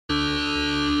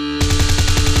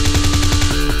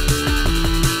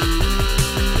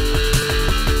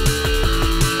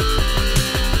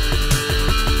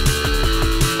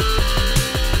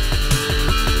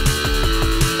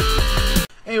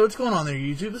What's going on there,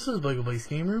 YouTube? This is Blaze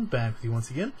Game Room, back with you once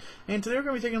again. And today we're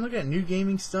going to be taking a look at new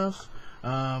gaming stuff.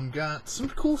 Got some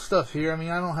cool stuff here. I mean,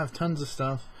 I don't have tons of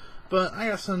stuff, but I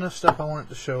got some enough stuff I wanted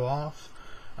to show off.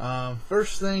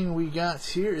 First thing we got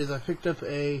here is I picked up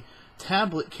a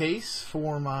tablet case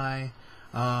for my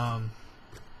Asus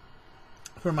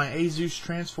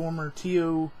Transformer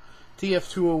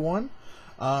TF201.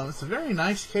 It's a very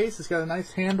nice case. It's got a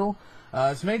nice handle.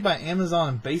 It's made by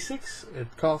Amazon Basics. It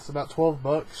costs about 12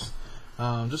 bucks.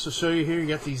 Just to show you here, you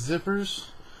got these zippers,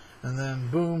 and then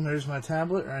boom, there's my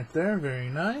tablet right there. Very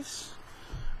nice.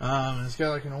 It's got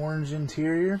like an orange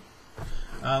interior.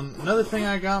 Another thing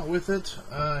I got with it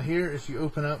here, if you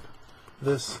open up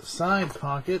this side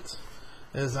pocket,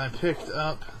 is I picked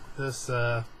up this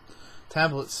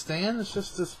tablet stand. It's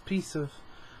just this piece of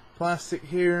plastic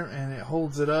here, and it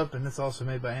holds it up, and it's also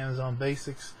made by Amazon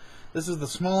Basics. This is the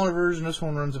smaller version. This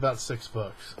one runs about 6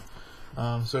 bucks.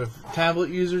 So if tablet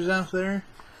users out there,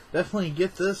 definitely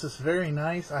get this. It's very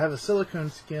nice. I have a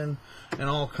silicone skin and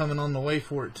all coming on the way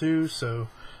for it too, so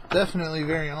definitely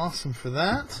very awesome for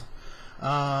that.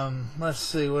 Let's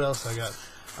see what else I got.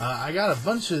 I got a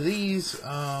bunch of these.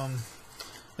 I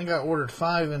think I ordered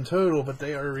 5 in total, but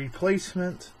they are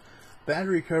replacement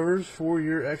battery covers for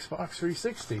your Xbox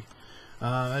 360.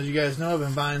 As you guys know, I've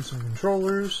been buying some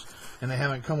controllers, and they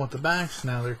haven't come with the backs.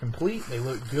 Now they're complete. They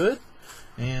look good,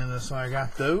 and so I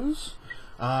got those.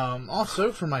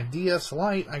 Also, for my DS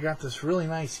Lite, I got this really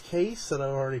nice case that I've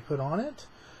already put on it.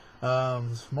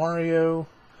 This Mario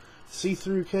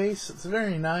see-through case. It's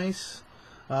very nice.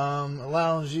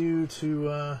 Allows you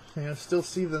to still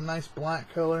see the nice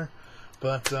black color,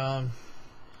 but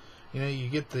you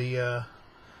get the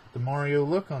Mario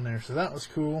look on there, so that was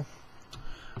cool.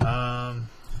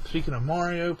 Speaking of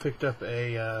Mario, picked up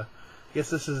a I guess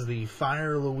this is the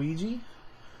Fire Luigi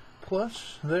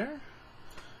plush there.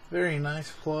 Very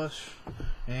nice plush,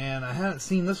 and I haven't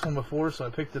seen this one before, so I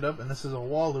picked it up, and this is a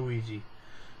Waluigi.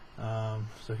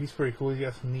 So he's pretty cool. He's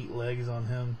got some neat legs on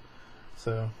him.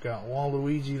 So got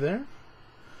Waluigi there.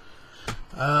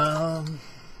 I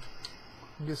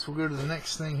guess we'll go to the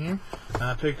next thing here.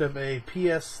 I picked up a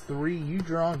PS3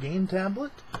 UDraw game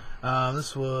tablet.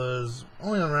 This was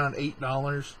only around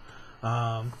 $8.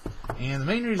 And the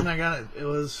main reason I got it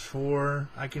was for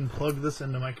I can plug this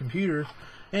into my computer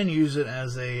and use it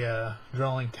as a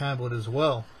drawing tablet as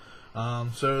well.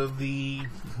 So the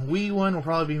Wii one will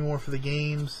probably be more for the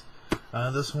games.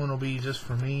 This one will be just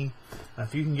for me.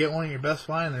 If you can get one at your Best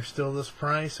Buy and they're still this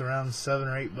price, around 7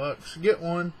 or 8 bucks, get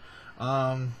one.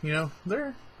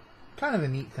 They're kind of a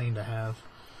neat thing to have.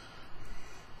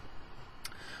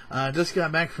 I just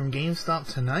got back from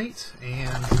GameStop tonight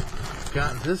and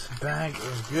got this bag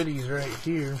of goodies right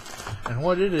here. And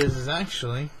what it is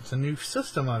actually, it's a new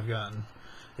system I've gotten.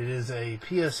 It is a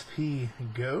PSP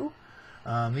Go.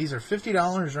 These are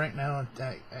 $50 right now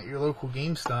at your local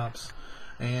GameStops.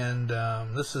 And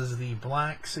this is the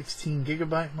black 16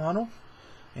 gigabyte model.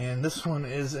 And this one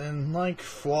is in like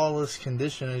flawless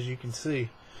condition, as you can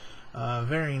see.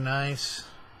 Very nice.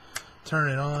 Turn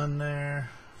it on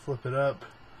there. Flip it up.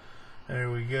 There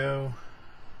we go.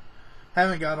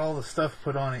 Haven't got all the stuff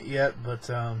put on it yet, but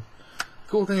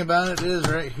cool thing about it is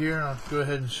right here. I'll go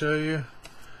ahead and show you.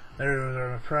 There's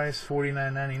our price,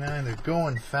 $49.99. They're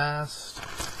going fast.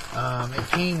 It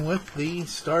came with the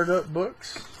startup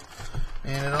books,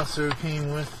 and it also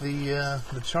came with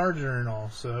the charger and all.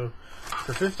 So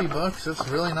for 50 bucks, that's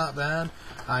really not bad.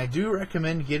 I do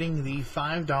recommend getting the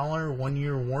 $5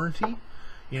 1-year warranty.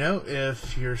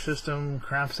 If your system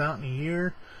craps out in a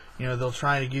year, they'll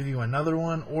try to give you another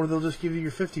one, or they'll just give you your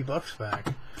 50 bucks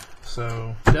back.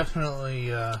 So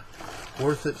definitely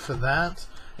worth it for that.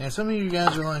 And some of you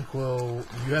guys are like, well,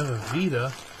 you have a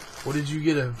Vita. What did you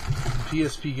get a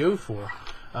PSP Go for?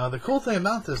 The cool thing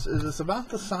about this is it's about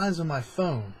the size of my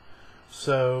phone.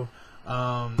 So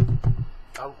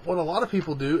what a lot of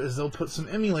people do is they'll put some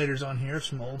emulators on here,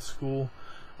 some old school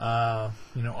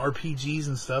RPGs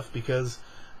and stuff, because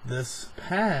this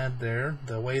pad there,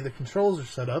 the way the controls are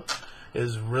set up,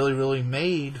 is really, really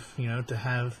made, to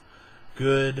have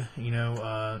good,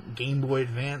 Game Boy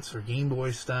Advance or Game Boy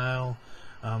style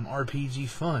RPG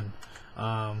fun.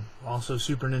 Also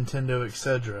Super Nintendo,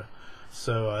 etc.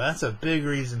 So that's a big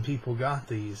reason people got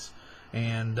these.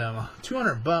 And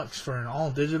 200 bucks for an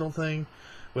all digital thing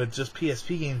with just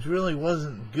PSP games really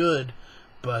wasn't good.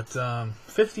 But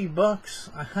 50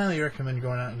 bucks, I highly recommend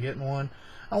going out and getting one.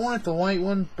 I wanted the white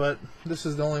one, but this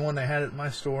is the only one they had at my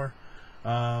store.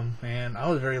 And I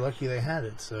was very lucky they had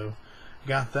it, so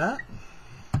got that.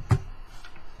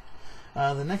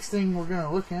 The next thing we're going to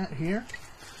look at here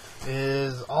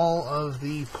is all of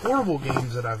the portable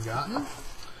games that I've gotten.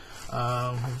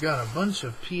 We've got a bunch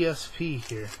of PSP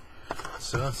here,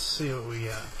 so let's see what we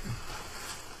got.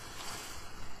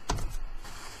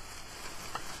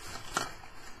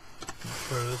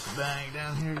 Throw this bag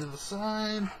down here to the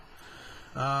side.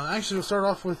 Actually, we'll start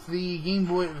off with the Game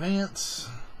Boy Advance.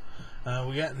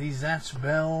 We got the Zatch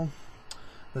Bell.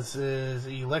 This is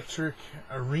Electric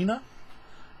Arena.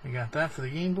 We got that for the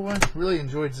Game Boy. Really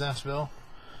enjoyed Zatch Bell.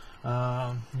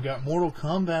 We got Mortal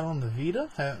Kombat on the Vita.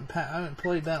 I haven't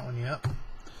played that one yet.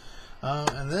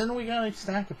 And then we got a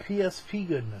stack of PSP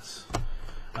goodness.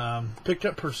 Picked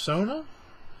up Persona.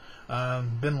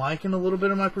 Been liking a little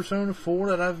bit of my Persona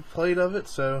 4 that I've played of it,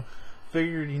 so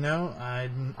figured, you know, I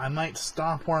might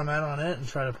stop where I'm at on it and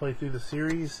try to play through the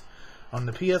series on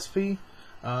the PSP.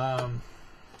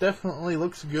 Definitely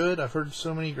looks good. I've heard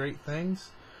so many great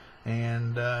things,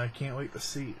 and can't wait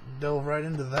to delve right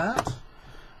into that.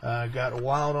 Got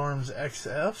Wild Arms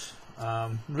XF.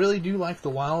 Really do like the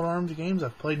Wild Arms games.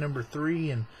 I've played number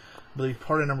 3 and I believe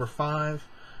part of number 5.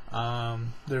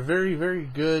 They're very, very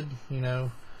good, you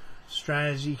know,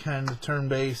 strategy kind of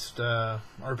turn-based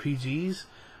RPGs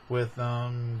with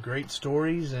great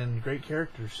stories and great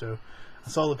characters. So I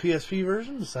saw the PSP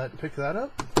version, decided to pick that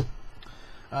up.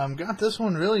 Got this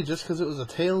one really just because it was a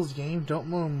Tales game. Don't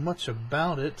know much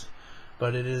about it,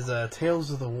 but it is Tales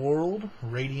of the World,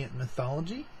 Radiant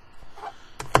Mythology.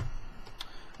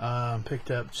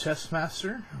 Picked up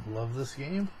Chessmaster. Love this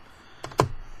game.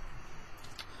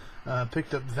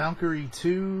 Picked up Valkyrie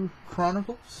 2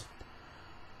 Chronicles.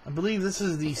 I believe this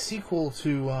is the sequel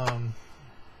to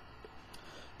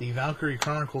the Valkyrie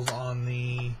Chronicles on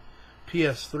the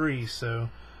PS3, so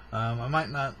I might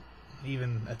not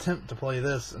even attempt to play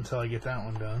this until I get that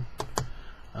one done.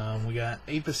 We got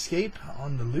Ape Escape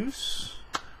on the loose.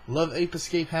 Love Ape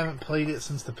Escape. Haven't played it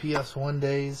since the PS1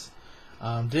 days.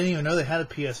 Didn't even know they had a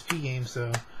PSP game,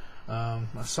 so I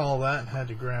saw that and had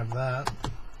to grab that.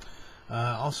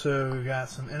 Also, we got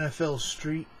some NFL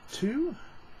Street 2.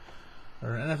 Or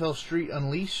NFL Street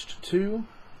Unleashed 2.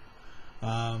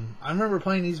 I remember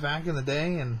playing these back in the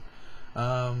day and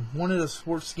wanted a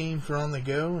sports game for on the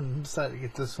go and decided to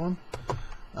get this one.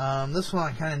 This one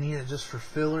I kind of needed just for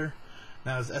filler.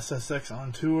 That was SSX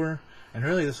on Tour, and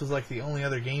really this was like the only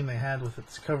other game they had with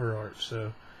its cover art,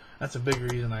 so that's a big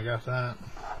reason I got that.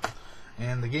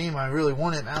 And the game I really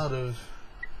wanted out of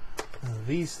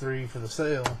these 3 for the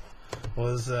sale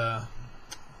was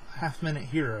Half Minute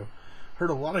Hero. Heard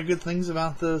a lot of good things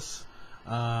about this.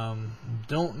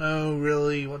 Don't know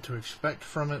really what to expect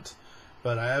from it,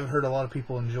 but I have heard a lot of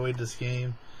people enjoyed this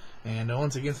game. And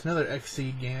once again, it's another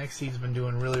Xseed game. Xseed's been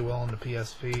doing really well on the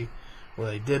PSP. Well,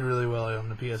 they did really well on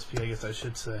the PSP, I guess I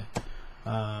should say.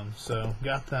 So,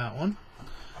 got that one.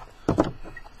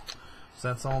 So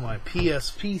that's all my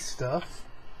PSP stuff.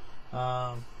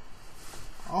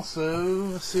 Also,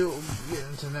 let's see what we'll get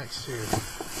into next here.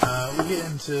 We'll get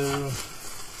into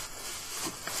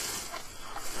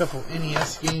a couple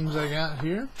NES games I got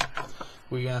here.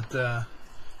 We got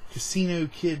Casino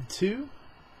Kid 2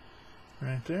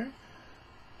 right there.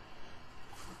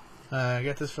 I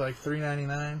got this for like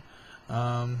 $3.99.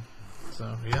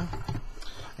 So yeah,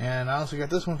 and I also got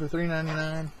this one for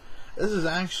 $3.99. This is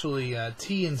actually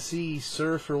T&C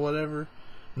Surf or whatever,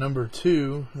 number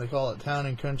 2. They call it Town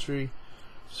and Country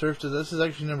Surf. To this is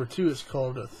actually number 2. It's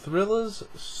called Thrilla's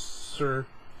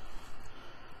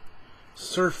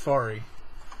Surfari.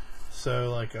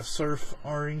 So like a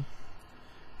surf-ari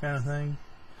kind of thing.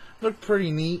 Looked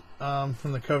pretty neat from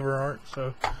the cover art,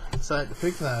 so decided to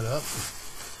pick that up.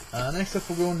 Next up,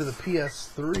 we'll go into the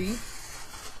PS3.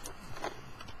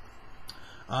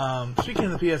 Speaking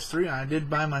of the PS3, I did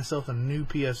buy myself a new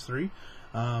PS3.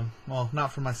 Well,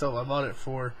 not for myself. I bought it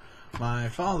for my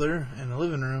father in the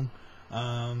living room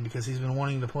because he's been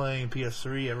wanting to play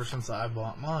PS3 ever since I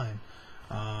bought mine,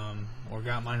 or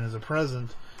got mine as a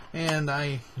present, and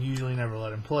I usually never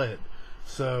let him play it.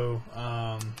 So,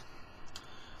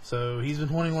 so he's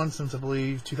been wanting one since I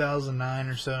believe 2009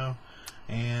 or so,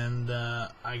 and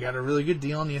I got a really good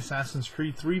deal on the Assassin's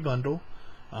Creed 3 bundle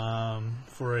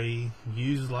for a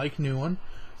used like new one,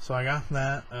 so I got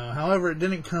that. However, it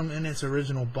didn't come in its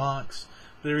original box,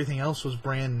 but everything else was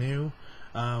brand new.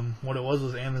 What it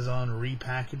was Amazon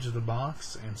repackaged the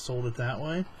box and sold it that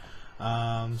way.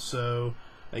 So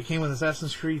it came with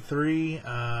Assassin's Creed 3,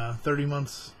 30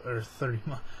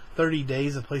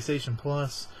 days of PlayStation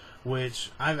Plus, which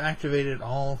I've activated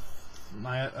all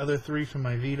my other 3 from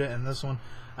my Vita, and this one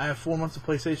I have 4 months of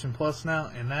PlayStation Plus now,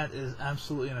 and that is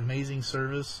absolutely an amazing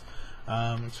service,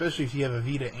 especially if you have a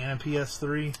Vita and a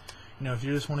PS3. You know, if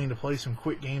you're just wanting to play some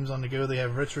quick games on the go, they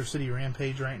have Retro City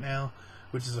Rampage right now.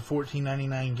 which is a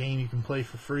 $14.99 game you can play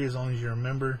for free as long as you're a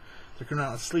member. They're coming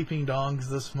out with Sleeping Dogs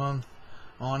this month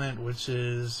on it, which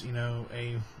is, you know,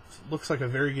 looks like a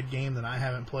very good game that I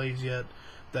haven't played yet.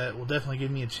 That will definitely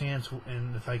give me a chance,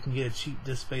 and if I can get a cheap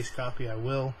disc-based copy, I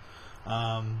will.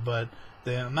 But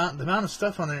the amount of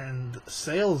stuff on there and the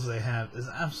sales they have is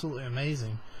absolutely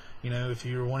amazing. You know, if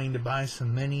you're wanting to buy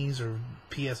some minis or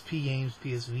PSP games,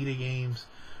 PS Vita games,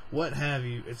 what have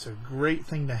you, it's a great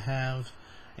thing to have.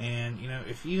 And, you know,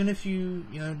 even if you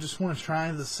just want to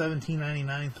try the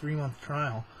 $17.99 3-month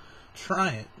trial,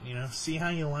 try it. You know, see how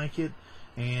you like it.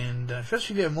 And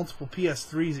especially if you have multiple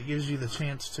PS3s, it gives you the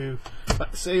chance to, if I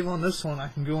save on this one, I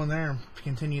can go in there and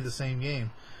continue the same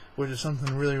game, which is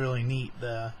something really, really neat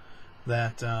that you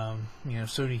know,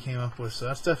 Sony came up with. So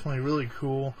that's definitely really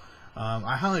cool.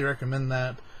 I highly recommend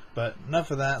that. But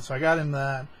enough of that. So I got him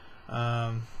that,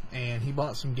 and he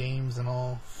bought some games and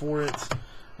all for it,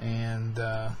 and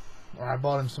or I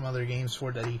bought him some other games for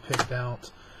it that he picked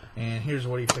out. And here's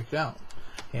what he picked out.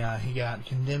 Yeah, he got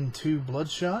Condemned 2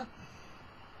 Bloodshot.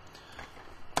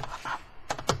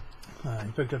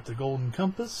 He picked up the Golden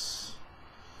Compass.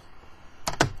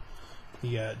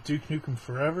 He got Duke Nukem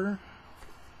Forever.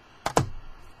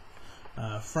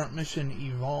 Front Mission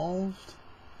Evolved.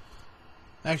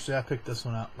 Actually, I picked this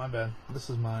one out. My bad. This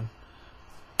is mine.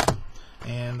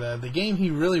 And the game he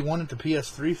really wanted the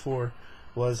PS3 for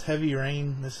was Heavy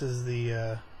Rain. This is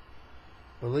the,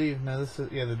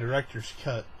 the director's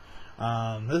cut.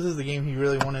 This is the game he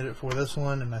really wanted it for, this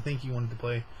one, and I think he wanted to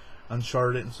play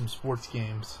Uncharted and some sports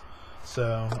games.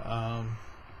 So,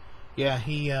 yeah,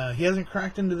 he hasn't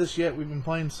cracked into this yet. We've been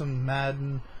playing some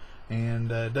Madden and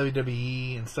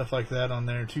WWE and stuff like that on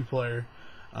there, 2-player.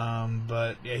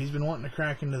 But yeah, he's been wanting to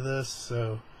crack into this,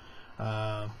 so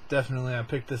definitely I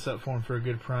picked this up for him for a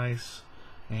good price,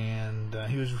 and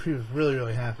he was really,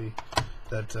 really happy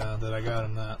that I got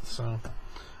him that. So,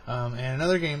 and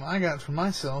another game I got for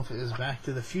myself is Back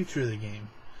to the Future, the game.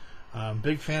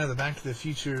 Big fan of the Back to the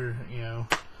Future, you know,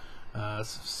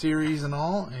 series and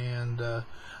all, and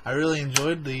I really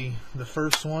enjoyed the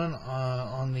first one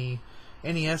on the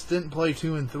NES. Didn't play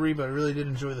 2 and 3, but I really did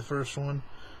enjoy the first one.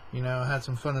 You know, I had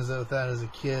some fun with that as a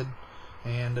kid,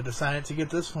 and I decided to get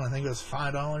this one. I think it was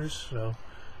 $5. So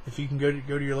if you can go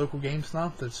to your local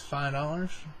GameStop, that's $5.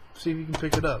 See if you can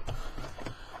pick it up.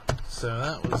 So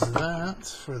that was that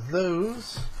for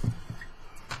those.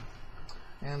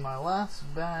 And my last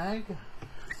bag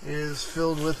is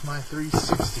filled with my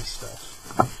 360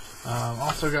 stuff.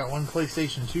 Also got one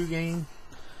PlayStation 2 game.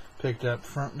 Picked up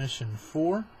Front Mission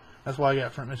 4. That's why I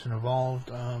got Front Mission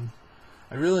Evolved.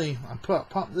 I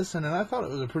popped this in, and I thought it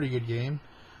was a pretty good game.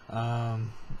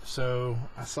 So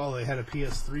I saw they had a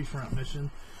PS3 Front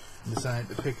Mission and decided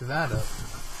to pick that up.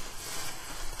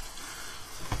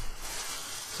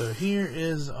 So here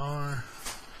is our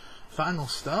final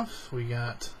stuff. We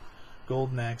got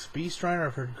Golden Axe Beast Rider.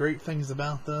 I've heard great things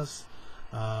about this.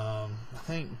 I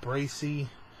think Bracy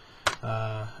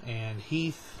and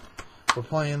Heath were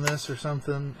playing this or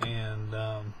something, and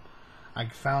I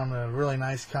found a really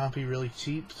nice copy, really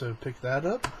cheap, so picked that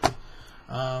up.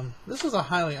 This is a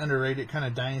highly underrated kind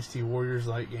of Dynasty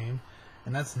Warriors-like game,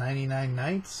 and that's 99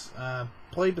 Nights.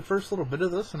 Played the first little bit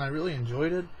of this, and I really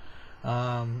enjoyed it.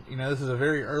 You know, this is a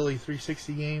very early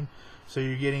 360 game, so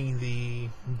you're getting the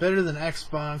better than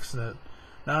Xbox,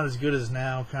 not as good as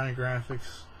now kind of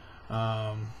graphics,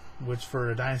 which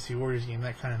for a Dynasty Warriors game,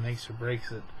 that kind of makes or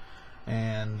breaks it.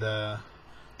 And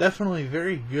definitely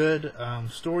very good.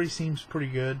 Story seems pretty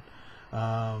good,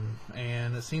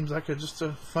 and it seems like just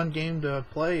a fun game to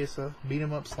play. It's a beat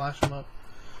 'em up, slash 'em up,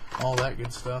 all that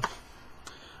good stuff.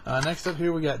 Next up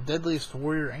here we got Deadliest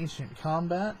Warrior Ancient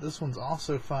Combat. This one's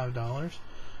also $5.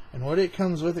 And what it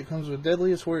comes with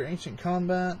Deadliest Warrior Ancient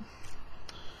Combat.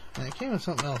 And it came with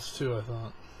something else too, I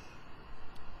thought.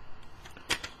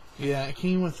 Yeah, it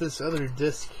came with this other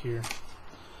disc here.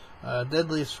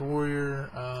 Deadliest Warrior,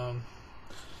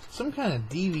 some kind of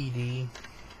DVD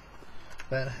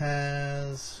that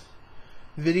has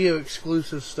video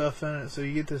exclusive stuff in it, so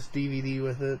you get this DVD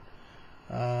with it.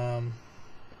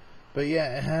 But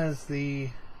yeah, it has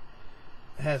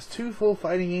 2 full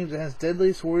fighting games. It has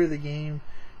Deadliest Warrior the game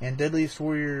and Deadliest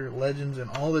Warrior Legends and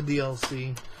all the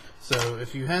DLC. So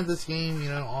if you had this game, you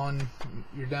know, on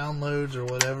your downloads or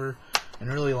whatever,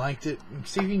 and really liked it,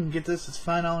 see if you can get this. It's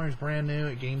 $5 brand new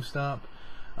at GameStop,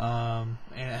 and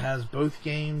it has both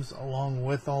games along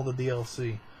with all the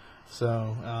DLC.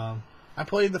 So I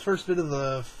played the first bit of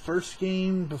the first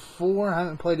game before. I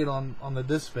haven't played it on the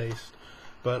disc-based,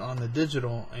 but on the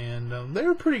digital, and they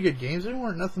were pretty good games. They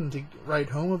weren't nothing to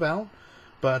write home about,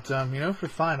 but you know, for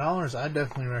 $5, I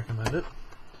definitely recommend it.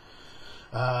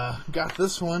 Got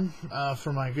this one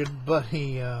for my good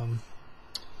buddy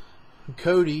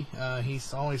Cody.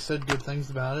 He's always said good things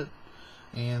about it,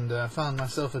 and found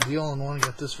myself a deal on one.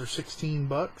 Got this for 16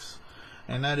 bucks,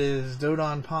 and that is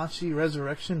Dodonpachi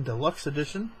Resurrection Deluxe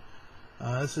Edition.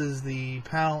 This is the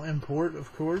PAL import,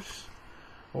 of course,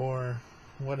 or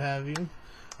what have you.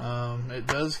 It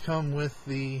does come with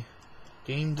the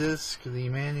game disc, the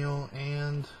manual,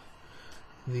 and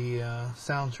the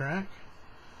soundtrack.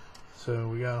 So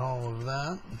we got all of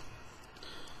that.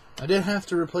 I did have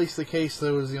to replace the case,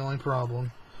 though, was the only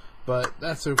problem. But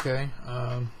that's okay.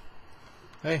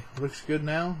 Hey, looks good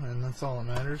now, and that's all that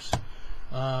matters.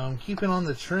 Keeping on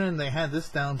the trend, they had this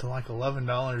down to like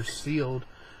 $11 sealed,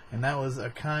 and that was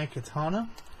Akai Katana.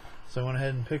 So I went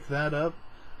ahead and picked that up.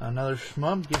 Another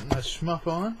shmup, getting my shmup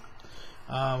on.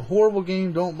 Horrible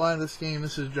game, don't buy this game.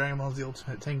 This is Dragon Ball Z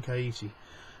Ultimate Tenkaichi.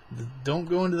 Don't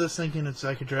go into this thinking it's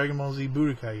like a Dragon Ball Z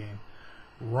Budokai game.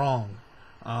 Wrong.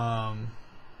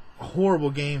 Horrible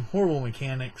game, horrible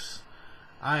mechanics.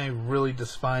 I really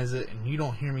despise it, and you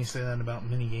don't hear me say that about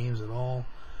many games at all.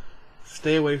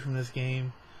 Stay away from this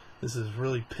game. This has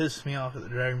really pissed me off at the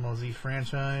Dragon Ball Z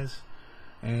franchise.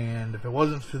 And if it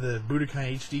wasn't for the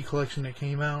Budokai HD collection that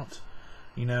came out,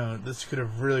 you know, this could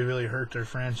have really, really hurt their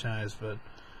franchise. But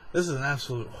this is an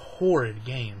absolute horrid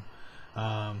game.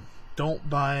 Don't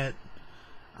buy it.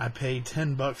 I paid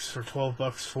 10 bucks for 12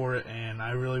 bucks for it, and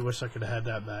I really wish I could have had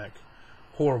that back.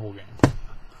 Horrible game.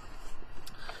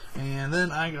 And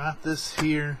then I got this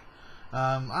here.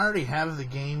 I already have the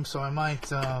game, so I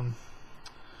might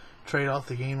trade off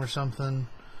the game or something.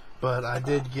 But I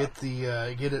did get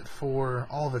the get it for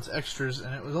all of its extras,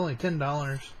 and it was only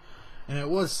 $10, and it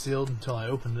was sealed until I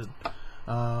opened it.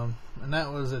 And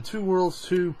that was a Two Worlds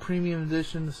 2 Premium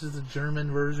Edition. This is the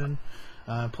German version.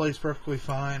 Plays perfectly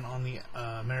fine on the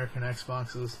American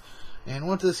Xboxes. And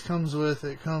what this comes with,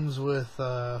 it comes with,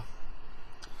 well,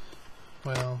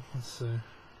 let's see.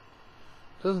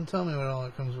 It doesn't tell me what all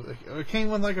it comes with. It came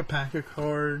with like a pack of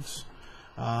cards,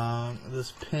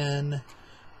 this pen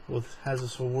has a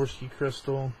Swarovski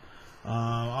crystal,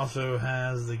 also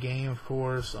has the game, of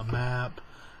course, a map,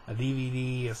 a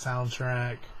DVD, a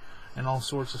soundtrack, and all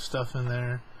sorts of stuff in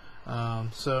there.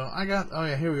 So I got, oh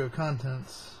yeah, here we go,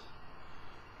 contents.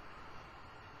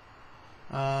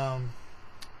 Yeah,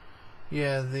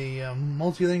 the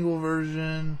multilingual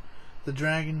version, the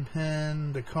dragon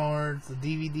pen, the cards, the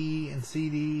DVD and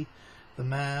CD, the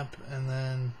map, and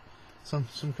then some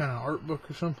kind of art book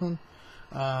or something.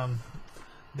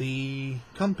 The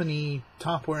company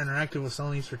Topware Interactive was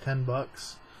selling these for 10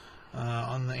 bucks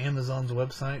on the Amazon's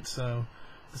website, so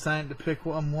decided to pick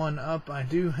one up. I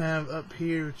do have up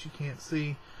here, which you can't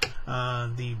see,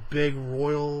 the big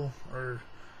royal, or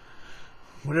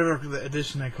whatever the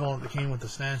edition they call it, that came with the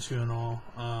statue and all,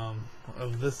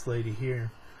 of this lady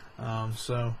here.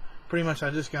 So pretty much I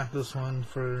just got this one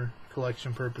for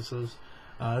collection purposes.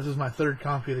 This is my third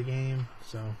copy of the game,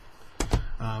 so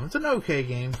it's an okay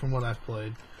game from what I've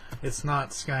played. It's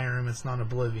not Skyrim, it's not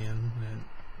Oblivion, and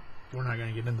we're not going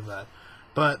to get into that.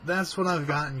 But that's what I've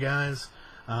gotten, guys.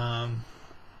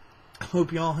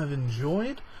 Hope y'all have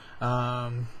enjoyed.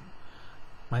 My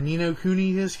Ni no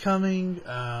Kuni is coming.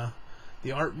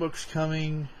 The art book's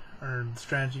coming, or the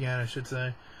strategy guide, I should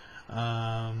say.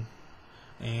 And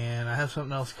I have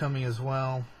something else coming as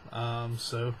well.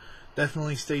 So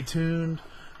definitely stay tuned.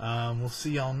 We'll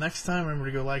see y'all next time. Remember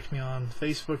to go like me on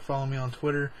Facebook, follow me on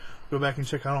Twitter, go back and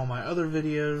check out all my other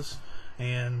videos,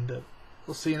 and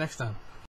we'll see you next time.